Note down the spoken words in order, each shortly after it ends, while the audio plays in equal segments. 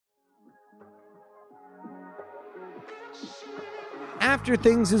After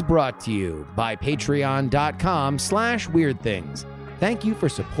Things is brought to you by patreon.com/weirdthings. Thank you for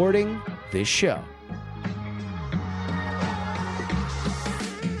supporting this show.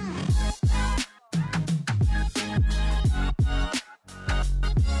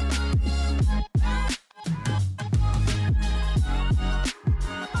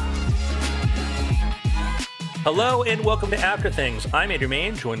 Hello and welcome to After Things. I'm Andrew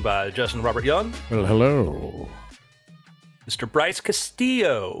Main, joined by Justin Robert Young. Well, hello. Mr. Bryce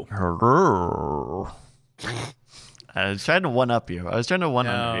Castillo. Hello. I was trying to one-up you. That's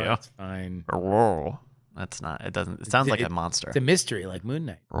fine. Hello. That's not. It doesn't. It sounds like a monster. It's a mystery, like Moon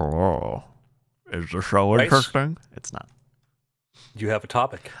Knight. Hello. Is the show Bryce? interesting? It's not. Do you have a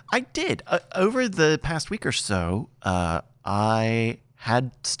topic? I did. Over the past week or so, I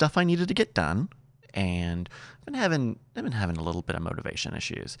had stuff I needed to get done, and I've been having a little bit of motivation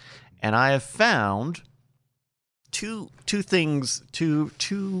issues, and I have found two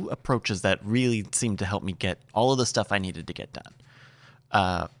approaches that really seem to help me get all of the stuff I needed to get done.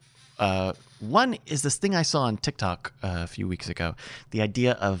 One is this thing I saw on TikTok a few weeks ago, the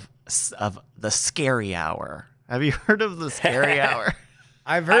idea of the scary hour. Have you heard of the scary hour?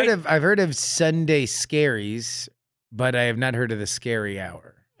 I've heard of Sunday Scaries, but I have not heard of the Scary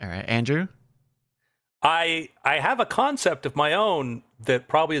Hour. All right, Andrew? I have a concept of my own that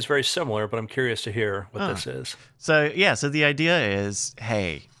probably is very similar, but I'm curious to hear what this is. So the idea is,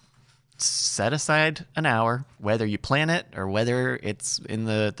 hey, set aside an hour, whether you plan it or whether it's in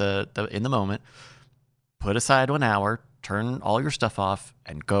the moment. Put aside 1 hour, turn all your stuff off,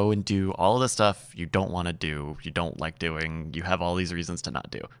 and go and do all of the stuff you don't want to do, you don't like doing, you have all these reasons to not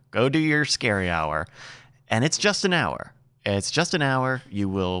do. Go do your scary hour, and it's just an hour. It's just an hour. You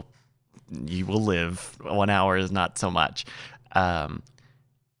will live. 1 hour is not so much. And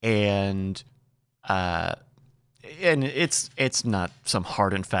it's not some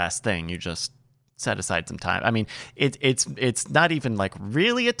hard and fast thing. You just set aside some time. I mean, it's not even like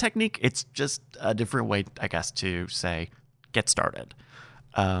really a technique. It's just a different way, I guess, to say get started.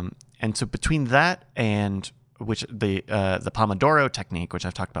 And so between that and which the Pomodoro technique, which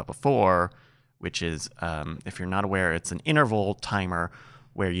I've talked about before, which is if you're not aware, it's an interval timer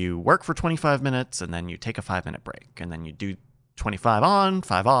where you work for 25 minutes and then you take a 5-minute break, and then you do 25 on,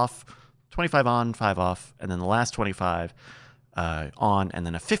 5 off, 25 on, 5 off, and then the last 25 on, and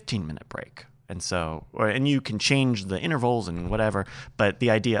then a 15-minute break. And so, and you can change the intervals and whatever, but the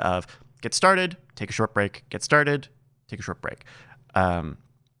idea of get started, take a short break, get started, take a short break. And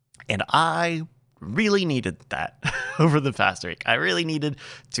I really needed that over the past week. I really needed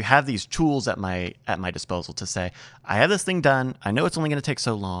to have these tools at my disposal to say, I have this thing done. I know it's only going to take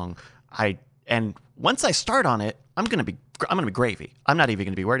so long. And once I start on it, I'm going to be gravy. I'm not even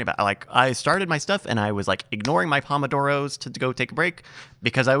going to be worried about it. Like, I started my stuff and I was like ignoring my Pomodoros to go take a break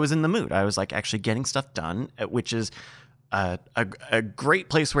because I was in the mood. I was like actually getting stuff done, which is a great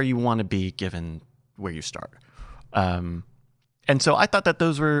place where you want to be given where you start. And so I thought that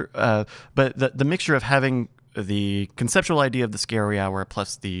those were, but the mixture of having the conceptual idea of the scary hour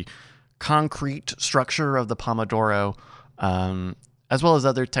plus the concrete structure of the Pomodoro, as well as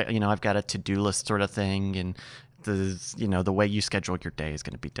other, I've got a to-do list sort of thing, and the way you schedule your day is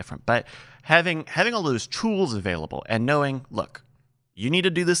going to be different. But having all those tools available and knowing, look, you need to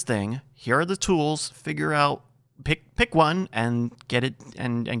do this thing. Here are the tools. Figure out, pick one and get it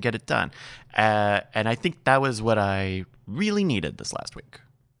and get it done. And I think that was what I really needed this last week.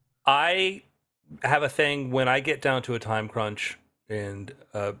 I have a thing when I get down to a time crunch, and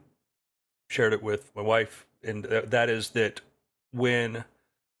shared it with my wife, and that is that when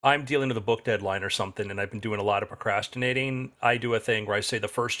I'm dealing with a book deadline or something and I've been doing a lot of procrastinating, I do a thing where I say the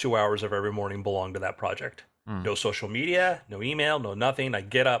first 2 hours of every morning belong to that project. No social media, no email, no nothing. I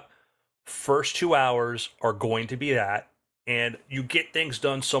get up, first 2 hours are going to be that. And you get things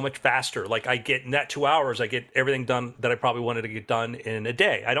done so much faster. Like, I get in that 2 hours, I get everything done that I probably wanted to get done in a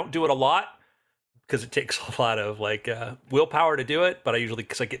day. I don't do it a lot because it takes a lot of willpower to do it, but I usually,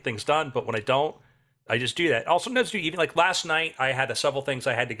 because I get things done. But when I don't, I just do that. I'll sometimes do, even like last night, I had several things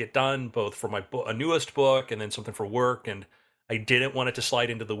I had to get done, both for my newest book and then something for work. And I didn't want it to slide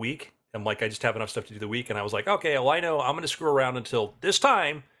into the week. I'm like, I just have enough stuff to do the week. And I was like, okay, well, I know I'm going to screw around until this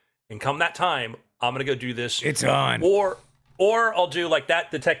time. And come that time, I'm going to go do this. It's on. Or I'll do like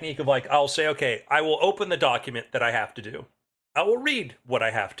that, the technique of like, I'll say, okay, I will open the document that I have to do. I will read what I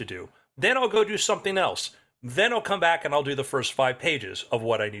have to do. Then I'll go do something else. Then I'll come back and I'll do the first 5 pages of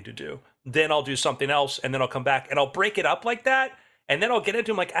what I need to do. Then I'll do something else, and then I'll come back and I'll break it up like that. And then I'll get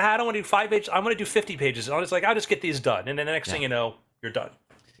into them like, I don't want to do 5 pages. I'm going to do 50 pages. And I'll just get these done. And then the next thing you know, you're done.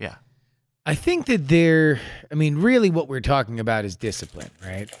 Yeah. I think that really what we're talking about is discipline,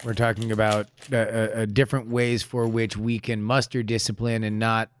 right? We're talking about different ways for which we can muster discipline and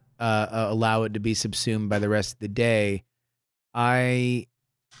not allow it to be subsumed by the rest of the day. I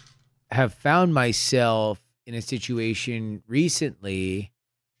have found myself in a situation recently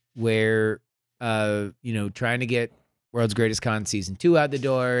where, trying to get World's Greatest Con Season 2 out the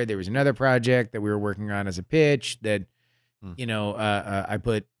door. There was another project that we were working on as a pitch that I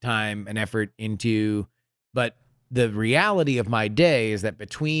put time and effort into, but the reality of my day is that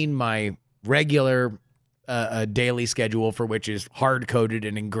between my regular daily schedule, for which is hard-coded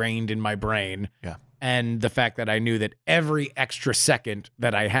and ingrained in my brain, and the fact that I knew that every extra second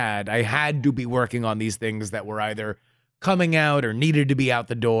that I had to be working on these things that were either coming out or needed to be out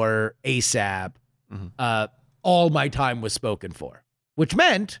the door ASAP, all my time was spoken for, which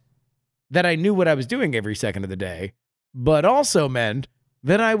meant that I knew what I was doing every second of the day, but also meant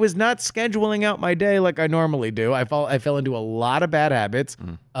that I was not scheduling out my day like I normally do. I fell into a lot of bad habits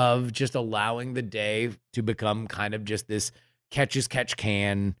of just allowing the day to become kind of just this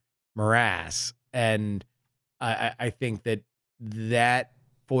catch-as-catch-can morass. And I think that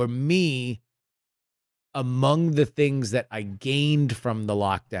for me, among the things that I gained from the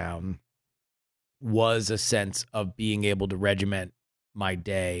lockdown was a sense of being able to regiment my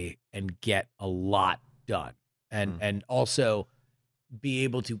day and get a lot done. And also be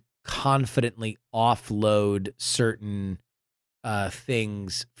able to confidently offload certain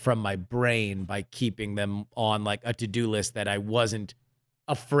things from my brain by keeping them on like a to-do list that I wasn't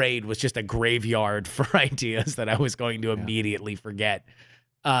afraid was just a graveyard for ideas that I was going to immediately forget.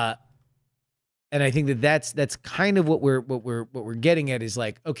 And I think that's kind of what we're getting at is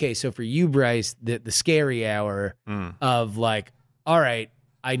like, okay, so for you, Bryce, the scary hour of like, all right,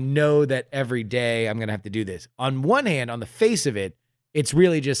 I know that every day I'm going to have to do this. On one hand, on the face of it, it's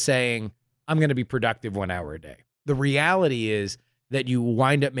really just saying, I'm going to be productive 1 hour a day. The reality is that you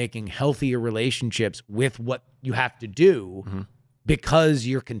wind up making healthier relationships with what you have to do because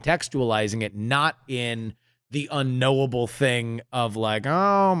you're contextualizing it not in the unknowable thing of like,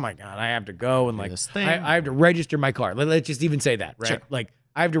 oh my God, I have to go and like, I have to register my car. Let's just even say that, right? Sure. Like,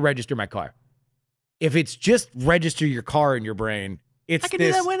 I have to register my car. If it's just register your car in your brain, it's I can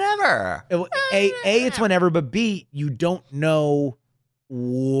do that whenever. It's whenever, but B, you don't know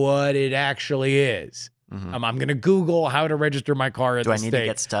what it actually is. I'm going to Google how to register my car at the state. Do I need to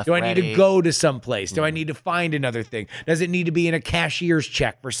get stuff Do I ready? need to go to some place? Do I need to find another thing? Does it need to be in a cashier's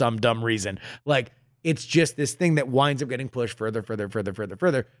check for some dumb reason? Like, it's just this thing that winds up getting pushed further.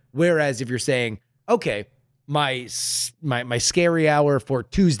 Whereas if you're saying, okay, my scary hour for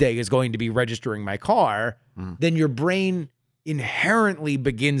Tuesday is going to be registering my car, then your brain inherently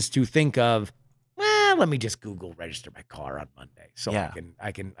begins to think of, well, let me just Google register my car on Monday so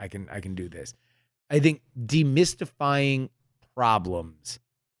I can do this. I think demystifying problems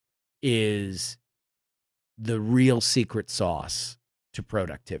is the real secret sauce to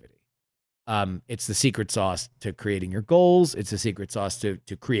productivity. It's the secret sauce to creating your goals. It's the secret sauce to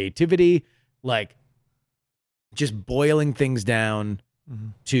creativity. Like just boiling things down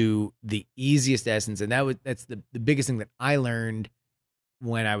to the easiest essence. And that's the biggest thing that I learned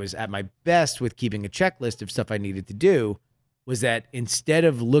when I was at my best with keeping a checklist of stuff I needed to do, was that instead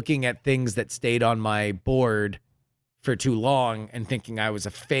of looking at things that stayed on my board for too long and thinking I was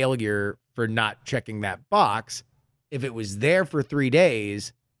a failure for not checking that box, if it was there for 3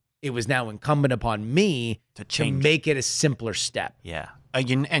 days, it was now incumbent upon me to make it a simpler step. Yeah. And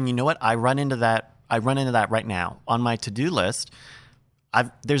you know what? I run into that right now on my to-do list.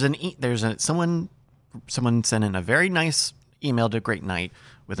 Someone sent in a very nice email to Great Night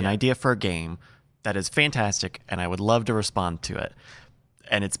with an idea for a game that is fantastic, and I would love to respond to it.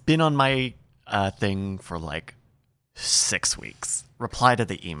 And it's been on my thing for like 6 weeks. Reply to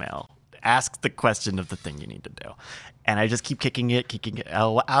the email. Ask the question of the thing you need to do. And I just keep kicking it.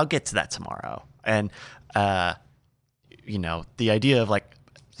 I'll get to that tomorrow. And, the idea of like,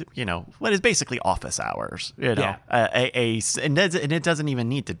 what is basically office hours, and it doesn't even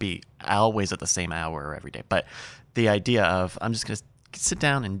need to be always at the same hour every day. But the idea of I'm just going to sit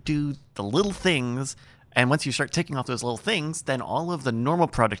down and do the little things. And once you start ticking off those little things, then all of the normal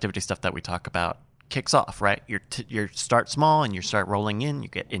productivity stuff that we talk about kicks off, right? You start small and you start rolling in, you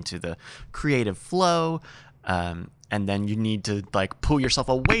get into the creative flow. And then you need to like pull yourself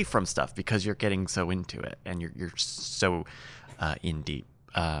away from stuff because you're getting so into it and you're so in deep.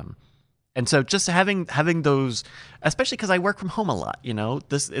 And so just having those, especially because I work from home a lot,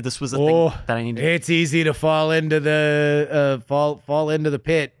 this was a thing that I needed. It's easy to fall into the fall into the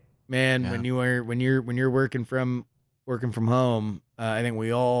pit, man. Yeah. When you're working from home, I think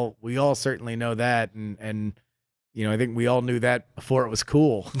we all certainly know that, and I think we all knew that before it was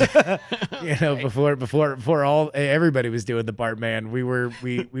cool. Before everybody was doing the Bartman,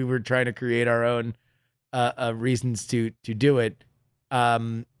 we were trying to create our own reasons to do it.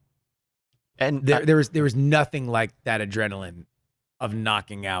 And there was nothing like that adrenaline of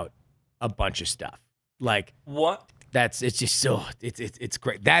knocking out a bunch of stuff. Like what? It's just so it's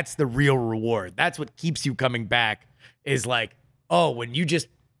great. That's the real reward. That's what keeps you coming back. Is like, oh, when you're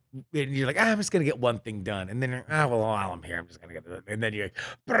like, I'm just gonna get one thing done, and then while I'm here, I'm just gonna get it, and then you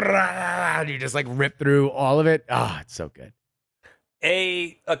just like rip through all of it. It's so good.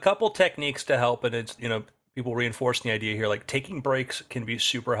 A couple techniques to help, and it's people reinforcing the idea here, like taking breaks can be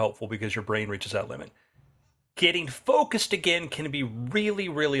super helpful because your brain reaches that limit. Getting focused again can be really,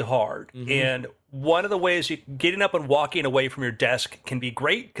 really hard. Mm-hmm. And one of the ways getting up and walking away from your desk can be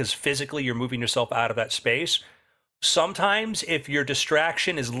great because physically you're moving yourself out of that space. Sometimes if your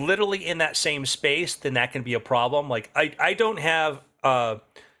distraction is literally in that same space, then that can be a problem. Like I don't have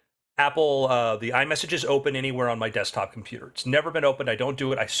Apple, the iMessages open anywhere on my desktop computer. It's never been opened. I don't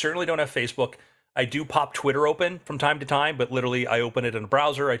do it. I certainly don't have Facebook. I do pop Twitter open from time to time, but literally I open it in a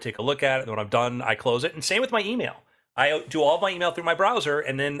browser, I take a look at it, and when I'm done, I close it. And same with my email. I do all of my email through my browser,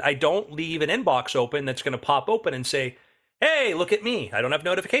 and then I don't leave an inbox open that's going to pop open and say, hey, look at me. I don't have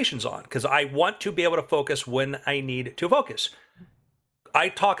notifications on because I want to be able to focus when I need to focus. I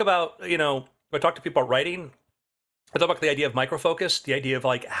talk about, I talk to people about writing. I talk about the idea of microfocus, the idea of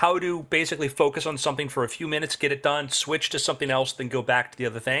like how to basically focus on something for a few minutes, get it done, switch to something else, then go back to the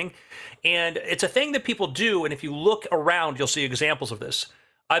other thing. And it's a thing that people do. And if you look around, you'll see examples of this.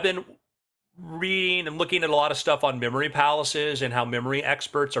 I've been reading and looking at a lot of stuff on memory palaces and how memory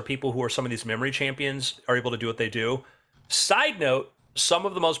experts or people who are some of these memory champions are able to do what they do. Side note, some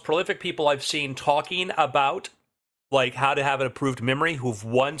of the most prolific people I've seen talking about like how to have an improved memory who've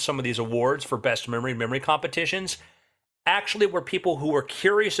won some of these awards for best memory competitions actually were people who were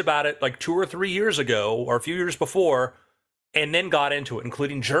curious about it like 2 or 3 years ago or a few years before and then got into it,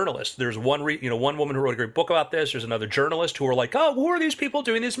 including journalists. There's one woman who wrote a great book about this. There's another journalist who were like, oh, who are these people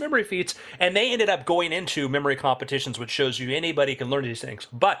doing these memory feats? And they ended up going into memory competitions, which shows you anybody can learn these things.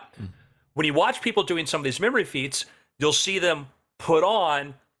 But when you watch people doing some of these memory feats, you'll see them put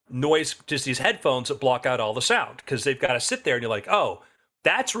on noise, just these headphones that block out all the sound because they've got to sit there and you're like, oh,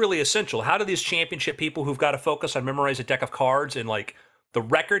 that's really essential. How do these championship people who've got to focus on memorize a deck of cards and like the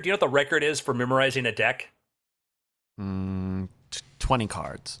record, do you know what the record is for memorizing a deck? 20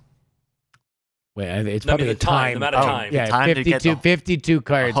 cards. Wait, it's probably the time. The amount of time. Yeah, time 52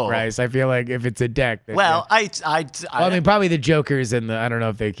 cards, Bryce. I feel like if it's a deck. Well, I mean, probably the jokers and I don't know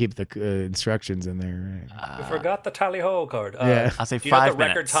if they keep the instructions in there. Right? You forgot the tally-ho card. Yeah. I'll say do 5 you know the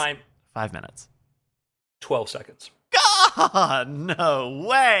minutes. record time? 5 minutes. 12 seconds. God, no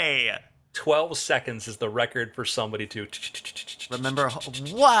way. 12 seconds is the record for somebody to remember.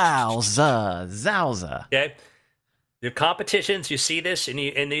 Wowza, zowza. Okay. The competitions, you see this, and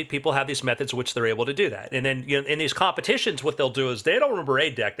people have these methods which they're able to do that. And then in these competitions, what they'll do is they don't remember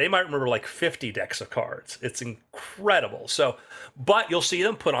a deck. They might remember like 50 decks of cards. It's incredible. So, but you'll see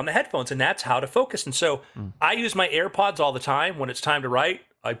them put on the headphones, and that's how to focus. And so I use my AirPods all the time. When it's time to write,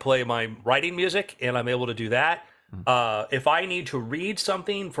 I play my writing music, and I'm able to do that. If I need to read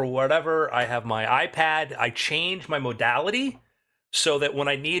something for whatever, I have my iPad. I change my modality so that when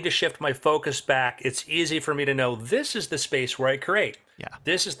I need to shift my focus back, it's easy for me to know this is the space where I create. Yeah.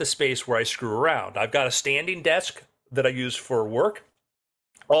 This is the space where I screw around. I've got a standing desk that I use for work.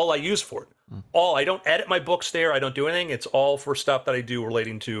 All I use for it. I don't edit my books there. I don't do anything. It's all for stuff that I do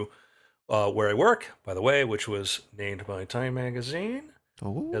relating to where I work, by the way, which was named by Time Magazine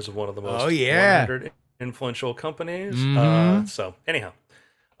as one of the most 100 influential companies. So anyhow,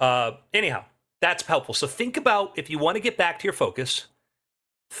 that's helpful. So think about, if you want to get back to your focus,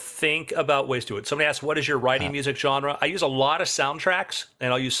 think about ways to do it. Somebody asked, what is your writing music genre? I use a lot of soundtracks,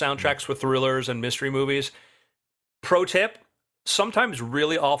 and I'll use soundtracks for thrillers and mystery movies. Pro tip, sometimes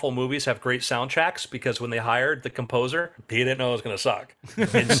really awful movies have great soundtracks because when they hired the composer, he didn't know it was going to suck.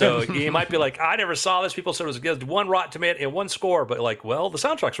 And so you might be like, I never saw this. People said it was good. One Rotten Tomato and one score, but like, well, the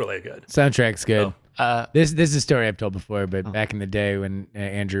soundtrack's really good. Soundtrack's good. So, this is a story I've told before, but back in the day when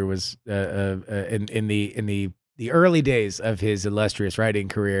Andrew was in the early days of his illustrious writing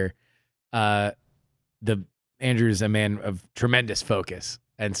career, Andrew's a man of tremendous focus,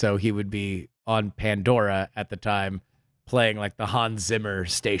 and so he would be on Pandora at the time, playing like the Hans Zimmer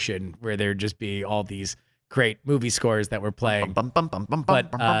station, where there'd just be all these great movie scores that were playing.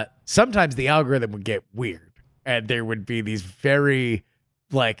 But sometimes the algorithm would get weird, and there would be these very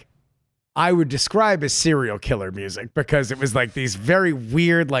like I would describe as serial killer music because it was like these very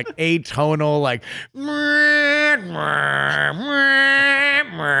weird, like atonal, like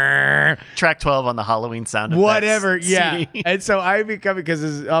Track 12 on the Halloween sound effects whatever. Yeah. CD. And so I become, because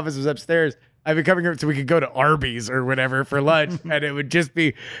his office was upstairs, I'd be coming up so we could go to Arby's or whatever for lunch, and it would just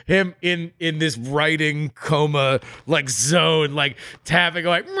be him in this writing coma like zone, like tapping,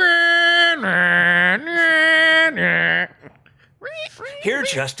 like. Here,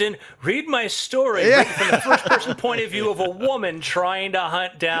 Justin, read my story written from the first-person point of view of a woman trying to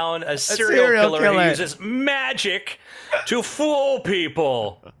hunt down a serial killer who uses magic to fool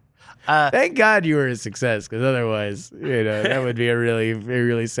people. Thank God you were a success, because otherwise, that would be a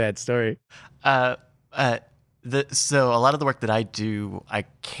really sad story. So a lot of the work that I do, I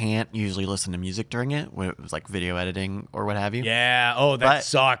can't usually listen to music during it when it was like video editing or what have you. Yeah. Oh, that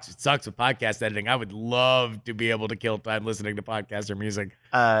sucks. It sucks with podcast editing. I would love to be able to kill time listening to podcasts or music.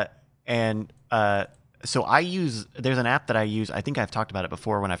 So there's an app that I use. I think I've talked about it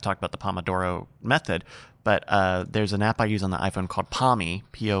before when I've talked about the Pomodoro method, but there's an app I use on the iPhone called Pommy,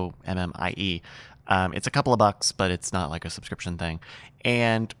 Pommie. It's a couple of bucks, but it's not like a subscription thing.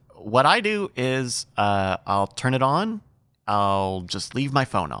 And what I do is I'll turn it on. I'll just leave my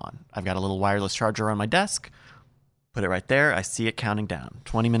phone on. I've got a little wireless charger on my desk. Put it right there. I see it counting down.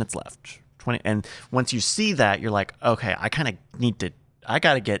 20 minutes left. 20. And once you see that, you're like, okay, I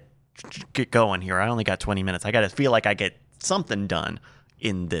got to get going here. I only got 20 minutes. I got to feel like I get something done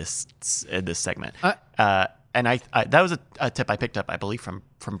in this segment. And I that was a tip I picked up, I believe, from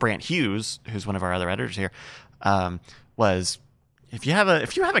Brant Hughes, who's one of our other editors here, was if you have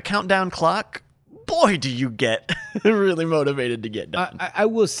a countdown clock, boy, do you get really motivated to get done. I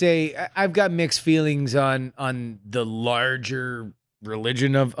will say I've got mixed feelings on the larger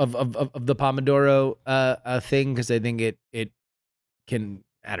religion of the Pomodoro thing, because I think it can,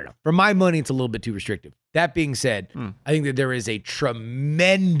 I don't know. For my money, it's a little bit too restrictive. That being said, I think that there is a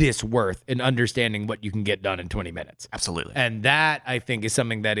tremendous worth in understanding what you can get done in 20 minutes. Absolutely. And that, I think, is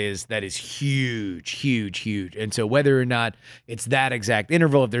something that is huge, huge, huge. And so whether or not it's that exact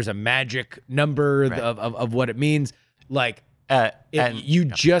interval, if there's a magic number of what it means, like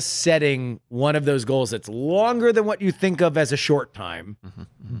just setting one of those goals that's longer than what you think of as a short time,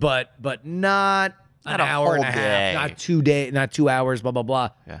 but not an hour and a half, not 2 hours, blah, blah,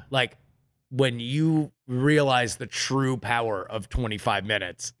 blah. Yeah. Like, when you realize the true power of 25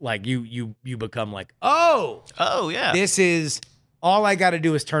 minutes, like you become like, oh yeah, this is all I got to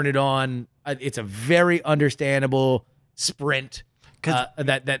do is turn it on. It's a very understandable sprint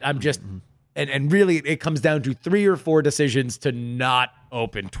that I'm just, and really it comes down to 3 or 4 decisions to not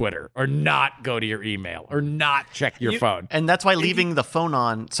open Twitter or not go to your email or not check your phone. And that's why leaving the phone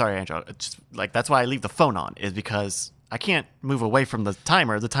on, sorry, Andrew, it's like, that's why I leave the phone on, is because I can't move away from the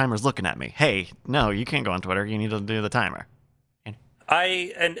timer. The timer's looking at me. Hey, no, you can't go on Twitter. You need to do the timer.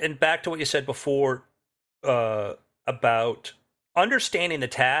 And back to what you said before about understanding the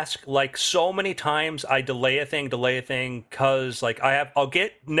task. Like, so many times I delay a thing because like I'll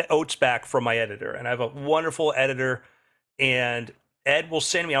get notes back from my editor, and I have a wonderful editor, and Ed will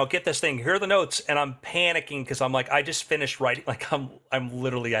send me, I'll get this thing, here are the notes, and I'm panicking because I'm like, I just finished writing. Like, I'm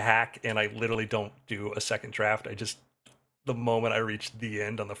literally a hack, and I literally don't do a second draft. The moment I reach the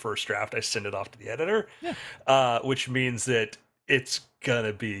end on the first draft, I send it off to the editor, which means that it's going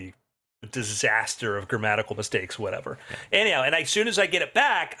to be a disaster of grammatical mistakes, whatever. Yeah. Anyhow, and as soon as I get it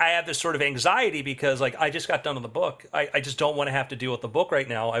back, I have this sort of anxiety because, like, I just got done with the book. I just don't want to have to deal with the book right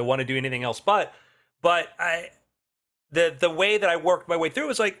now. I want to do anything else. But the way that I worked my way through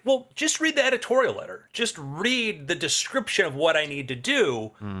was like, well, just read the editorial letter. Just read the description of what I need to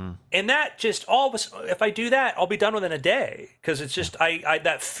do. And that just if I do that, I'll be done within a day. Because it's just, I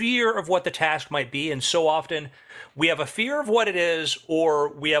that fear of what the task might be. And so often we have a fear of what it is, or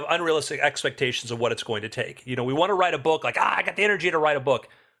we have unrealistic expectations of what it's going to take. You know, we want to write a book, like, I got the energy to write a book.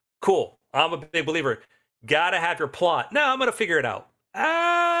 Cool. I'm a big believer. Gotta have your plot. No, I'm going to figure it out.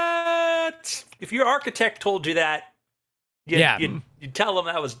 If your architect told you that, you tell them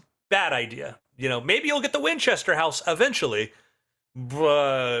that was a bad idea. You know, maybe you'll get the Winchester house eventually,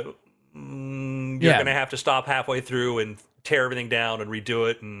 but you're going to have to stop halfway through and tear everything down and redo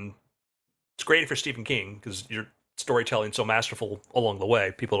it. And it's great for Stephen King because your storytelling's so masterful along the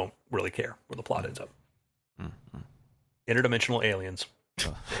way. People don't really care where the plot ends up. Interdimensional aliens.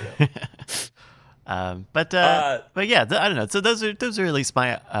 But yeah, I don't know. So those are at least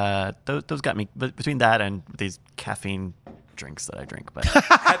my those got me. But between that and these caffeine drinks that I drink, but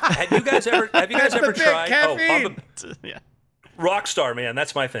have you guys ever tried? Caffeine. Rockstar, man,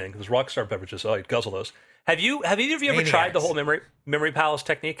 that's my thing. Those Rockstar beverages, I guzzle those. Have either of you ever tried the whole memory palace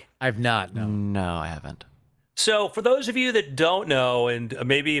technique? I've not. No. No, I haven't. So, for those of you that don't know, and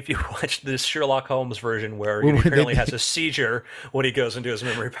maybe if you watched this Sherlock Holmes version where he apparently has a seizure when he goes into his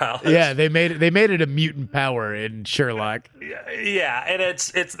memory palace. Yeah, they made it a mutant power in Sherlock. Yeah, and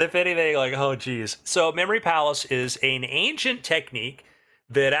it's if anything like, oh geez. So, memory palace is an ancient technique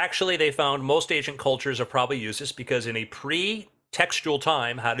that actually they found most ancient cultures have probably used this because in a pre-textual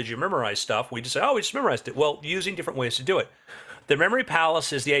time, how did you memorize stuff? We just say, oh, we just memorized it. Well, using different ways to do it. The memory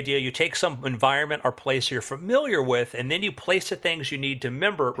palace is the idea you take some environment or place you're familiar with, and then you place the things you need to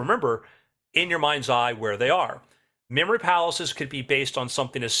remember in your mind's eye where they are. Memory palaces could be based on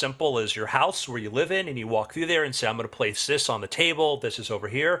something as simple as your house where you live in, and you walk through there and say, I'm going to place this on the table, this is over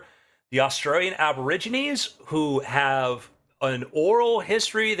here. The Australian Aborigines, who have an oral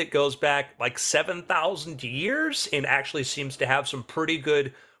history that goes back like 7,000 years and actually seems to have some pretty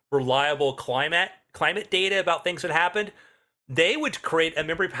good, reliable climate data about things that happened, they would create a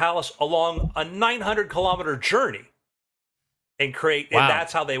memory palace along a 900-kilometer journey and create, and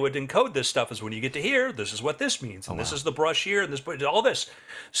that's how they would encode this stuff is when you get to here, this is what this means, and this is the brush here, and this, all this.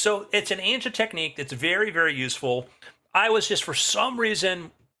 So it's an ancient technique that's very, very useful. I was just, for some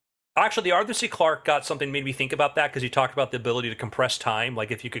reason, actually, the Arthur C. Clarke got something made me think about that because he talked about the ability to compress time,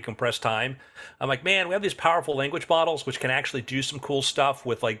 like if you could compress time. I'm like, man, we have these powerful language models which can actually do some cool stuff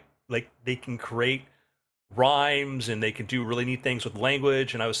with like they can create rhymes and they can do really neat things with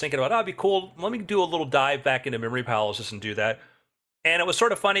language. And I was thinking about, it'd be cool. Let me do a little dive back into memory palaces and do that. And it was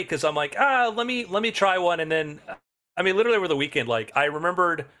sort of funny because I'm like, let me try one. And then, I mean, literally over the weekend, like I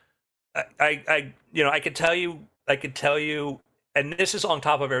remembered, I could tell you, and this is on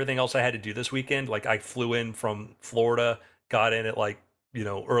top of everything else I had to do this weekend. Like I flew in from Florida, got in at like,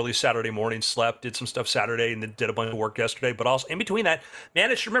 early Saturday morning, slept, did some stuff Saturday, and then did a bunch of work yesterday. But also in between that,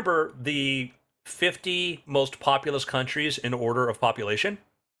 managed to remember the 50 most populous countries in order of population.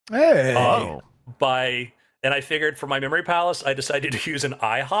 Hey. And I figured for my memory palace, I decided to use an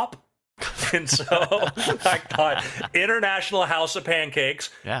IHOP. And so I got International House of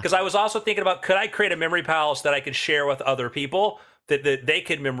Pancakes. Because I was also thinking about, could I create a memory palace that I could share with other people that they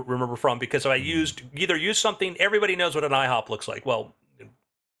could remember from? Because if I use something, everybody knows what an IHOP looks like. Well,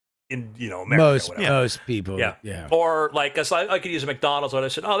 in America, most people, yeah. Or like, I could use a McDonald's. And I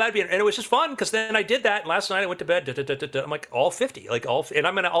said, that'd be, and it was just fun because then I did that. And last night I went to bed. I'm like all 50,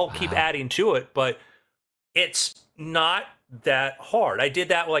 and I'll keep adding to it, but it's not that hard. I did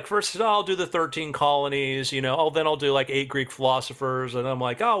that like first. I'll do the 13 colonies. Then I'll do like 8 Greek philosophers, and I'm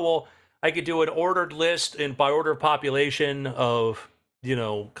like, I could do an ordered list and by order of population of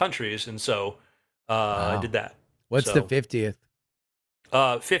countries, and so I did that. What's the 50th?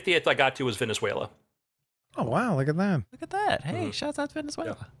 50th I got to was Venezuela. Oh wow! Look at that! Look at that! Hey, shouts out to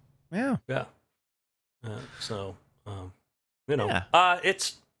Venezuela. Yeah.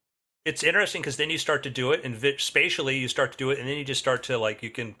 It's interesting because then you start to do it, and spatially you start to do it, and then you just start to you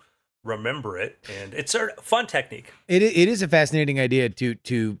can remember it, and it's a fun technique. It is a fascinating idea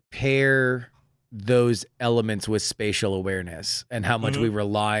to pair those elements with spatial awareness and how much we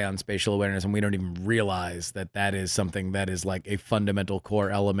rely on spatial awareness, and we don't even realize that is something that is like a fundamental core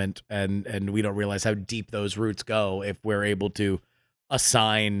element, and we don't realize how deep those roots go if we're able to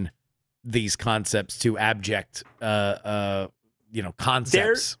assign these concepts to abject concepts.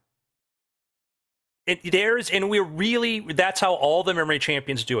 That's how all the memory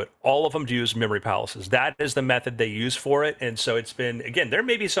champions do it. All of them use memory palaces. That is the method they use for it. And so it's been, again, there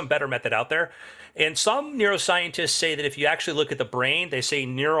may be some better method out there. And some neuroscientists say that if you actually look at the brain, they say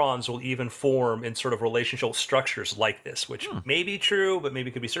neurons will even form in sort of relational structures like this, which may be true, but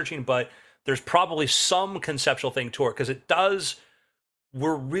maybe could be searching. But there's probably some conceptual thing to it because it does.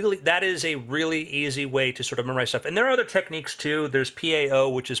 That is a really easy way to sort of memorize stuff. And there are other techniques too. There's PAO,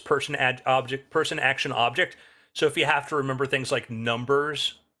 which is person action object. So if you have to remember things like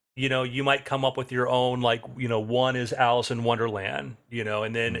numbers, you might come up with your own, like, one is Alice in Wonderland,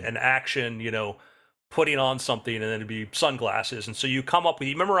 and then an action, putting on something, and then it'd be sunglasses. And so you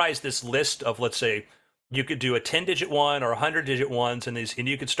memorize this list of, let's say, you could do a 10-digit one or 100-digit ones, and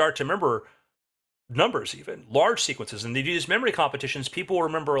you could start to remember numbers, even large sequences. And they do these memory competitions. People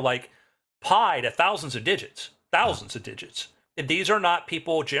remember like pi to thousands of digits. And these are not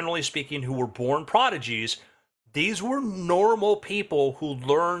people, generally speaking, who were born prodigies. These were normal people who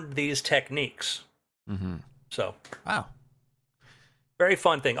learned these techniques. So, wow, very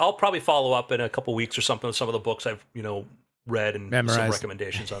fun thing. I'll probably follow up in a couple weeks or something with some of the books I've read and memorized. Some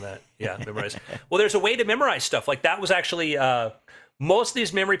recommendations on that. Yeah, memorize. Well, there's a way to memorize stuff. Like that was actually most of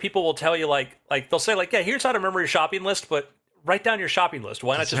these memory people will tell you like they'll say like, yeah, here's how to remember your shopping list, but write down your shopping list.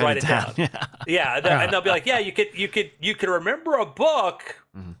 Why not just write it down? And they'll be like, yeah, you could remember a book.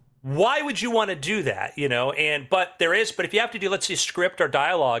 Mm-hmm. Why would you want to do that? But if you have to do, let's say, script or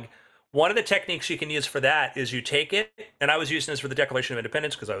dialogue, one of the techniques you can use for that is you take it, and I was using this for the Declaration of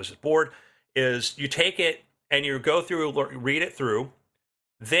Independence because I was just bored, is you take it and you go through, read it through,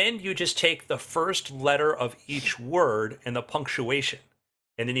 then you just take the first letter of each word and the punctuation,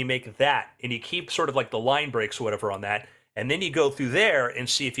 and then you make that, and you keep sort of like the line breaks or whatever on that, and then you go through there and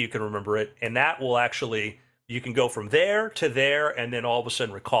see if you can remember it, and that will actually... You can go from there to there, and then all of a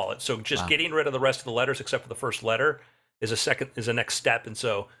sudden recall it. So just getting rid of the rest of the letters, except for the first letter, is a next step. And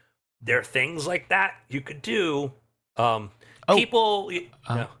so there are things like that you could do. I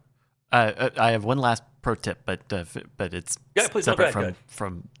have one last pro tip, but it's separate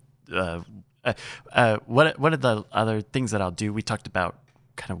from one of the other things that I'll do. We talked about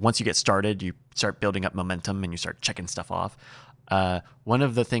kind of once you get started, you start building up momentum and you start checking stuff off. One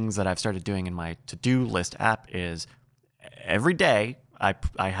of the things that I've started doing in my to-do list app is every day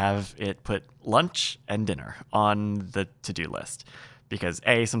I have it put lunch and dinner on the to-do list because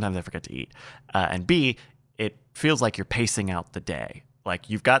A, sometimes I forget to eat, and B, it feels like you're pacing out the day. Like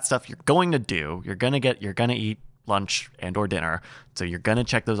you've got stuff you're going to do, you're gonna eat lunch and or dinner, so you're gonna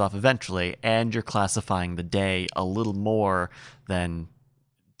check those off eventually, and you're classifying the day a little more than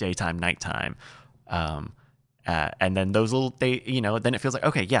daytime, nighttime. And then those then it feels like,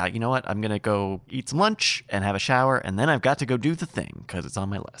 okay, yeah, you know what? I'm going to go eat some lunch and have a shower, and then I've got to go do the thing because it's on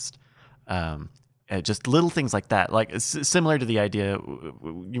my list. Just little things like that, like similar to the idea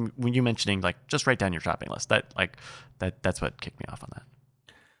when you mentioning, like, just write down your shopping list. That's what kicked me off on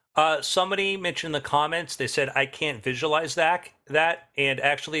that. Somebody mentioned in the comments, they said, I can't visualize that. And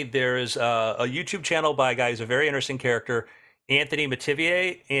actually there's a YouTube channel by a guy who's a very interesting character, Anthony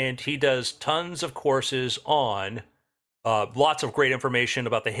Metivier, and he does tons of courses on lots of great information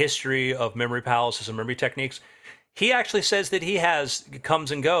about the history of memory palaces and memory techniques. He actually says that he has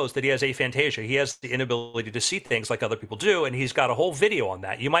aphantasia. He has the inability to see things like other people do, and he's got a whole video on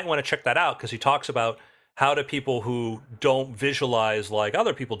that. You might want to check that out because he talks about how do people who don't visualize like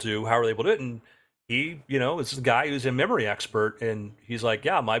other people do, how are they able to do it? And he, is a guy who's a memory expert, and he's like,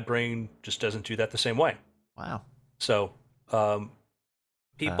 yeah, my brain just doesn't do that the same way. Wow. So...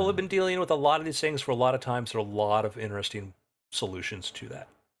 people have been dealing with a lot of these things for a lot of times. There are a lot of interesting solutions to that.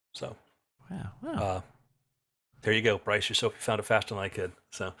 So, wow. There you go, Bryce. You found it faster than I could.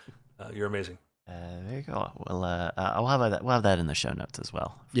 So, you're amazing. There you go. Well, we'll have that in the show notes as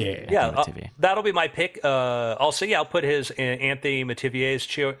well. Yeah. That'll be my pick. I'll put his Anthony Metivier's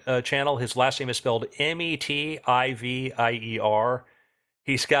channel. His last name is spelled Metivier.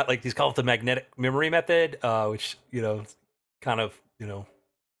 He's called the magnetic memory method, which kind of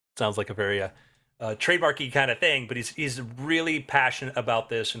sounds like a very trademarky kind of thing, but he's really passionate about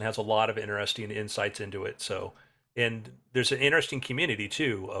this and has a lot of interesting insights into it. So, and there's an interesting community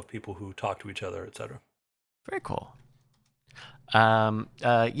too of people who talk to each other, etc. Very cool. My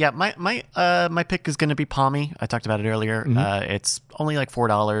pick is going to be Pommy. I talked about it earlier. Mm-hmm. It's only like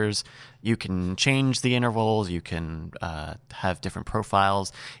 $4. You can change the intervals. You can have different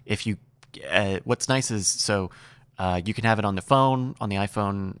profiles. If you, what's nice is you can have it on the phone, on the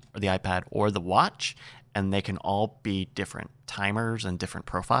iPhone or the iPad or the watch, and they can all be different timers and different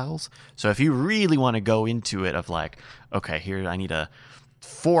profiles. So if you really want to go into it of like, okay, here I need a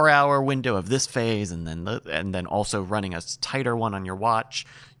 4-hour window of this phase, and then also running a tighter one on your watch,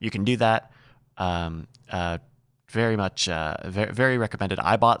 you can do that. Very much, very recommended.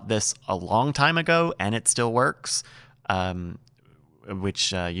 I bought this a long time ago, and it still works,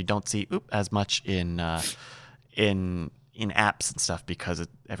 which you don't see as much in apps and stuff because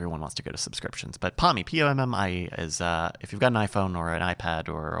everyone wants to go to subscriptions. But Pommy, Pommi, is if you've got an iPhone or an iPad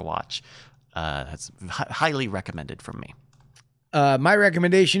or a watch, that's highly recommended from me. My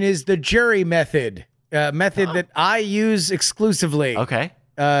recommendation is the jury method, that I use exclusively. Okay.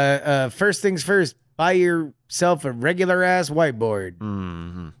 First things first, buy yourself a regular ass whiteboard.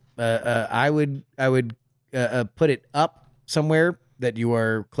 Mm-hmm. I would put it up somewhere that you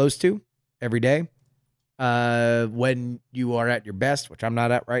are close to every day. When you are at your best, which I'm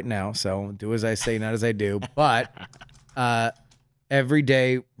not at right now, so do as I say, not as I do. But every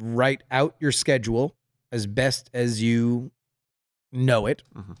day, write out your schedule as best as you know it.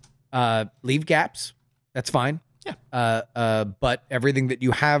 Mm-hmm. Leave gaps. That's fine. Yeah. But everything that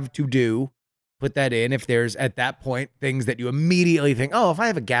you have to do, put that in. If there's at that point things that you immediately think, oh, if I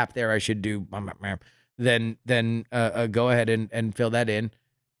have a gap there, I should do, then go ahead and fill that in.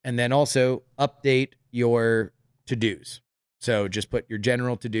 And then also update your to-dos. So just put your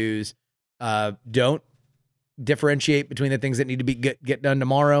general to-dos. Don't differentiate between the things that need to be get done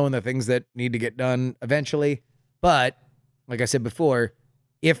tomorrow and the things that need to get done eventually. But like I said before,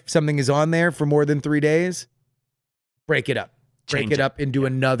 if something is on there for more than 3 days, break it up. Break it up into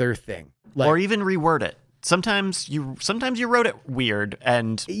another thing. Like, or even reword it. Sometimes you wrote it weird,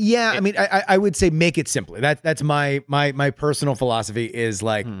 and I mean, I would say make it simpler. That's my personal philosophy is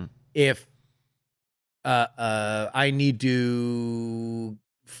like, if I need to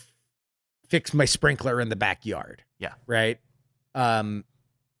fix my sprinkler in the backyard. Yeah. Right.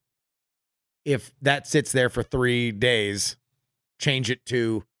 If that sits there for 3 days, change it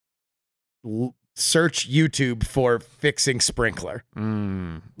to search YouTube for fixing sprinkler.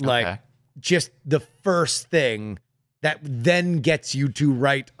 Like just the first thing that then gets you to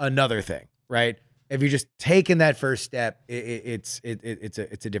write another thing, right? If you're just taking that first step, it's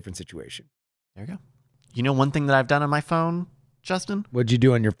a different situation. There you go. You know, one thing that I've done on my phone, Justin? What'd you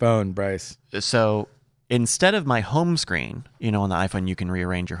do on your phone, Bryce? So instead of my home screen, you know, on the iPhone, you can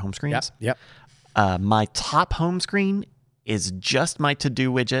rearrange your home screens. Yep. My top home screen is just my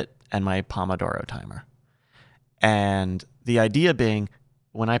to-do widget and my Pomodoro timer. And the idea being,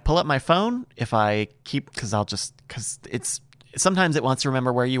 when I pull up my phone, if I keep, because it's, sometimes it wants to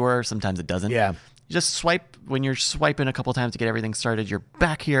remember where you were, sometimes it doesn't. Yeah. You just swipe, when you're swiping a couple times to get everything started, you're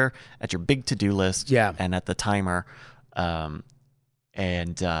back here at your big to-do list and at the timer. I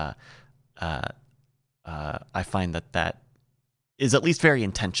find that is at least very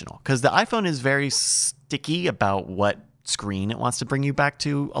intentional, because the iPhone is very sticky about what screen it wants to bring you back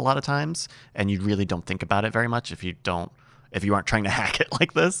to a lot of times, and you really don't think about it very much if you aren't trying to hack it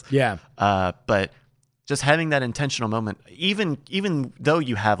like this. Yeah. But just having that intentional moment, even though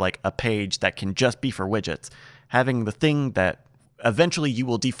you have like a page that can just be for widgets, having the thing that eventually you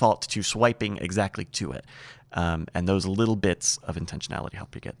will default to swiping exactly to it. And those little bits of intentionality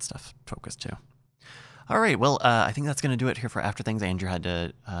help you get stuff focused too. All right. Well, I think that's going to do it here for After Things. Andrew had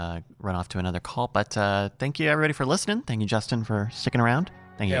to run off to another call, but thank you everybody for listening. Thank you, Justin, for sticking around.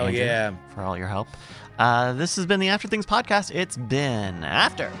 Thank you, Andrew, for all your help. This has been the After Things podcast. It's been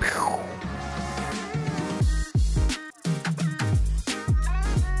After.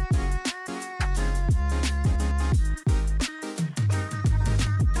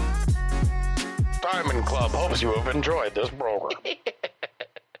 Diamond Club hopes you have enjoyed this program.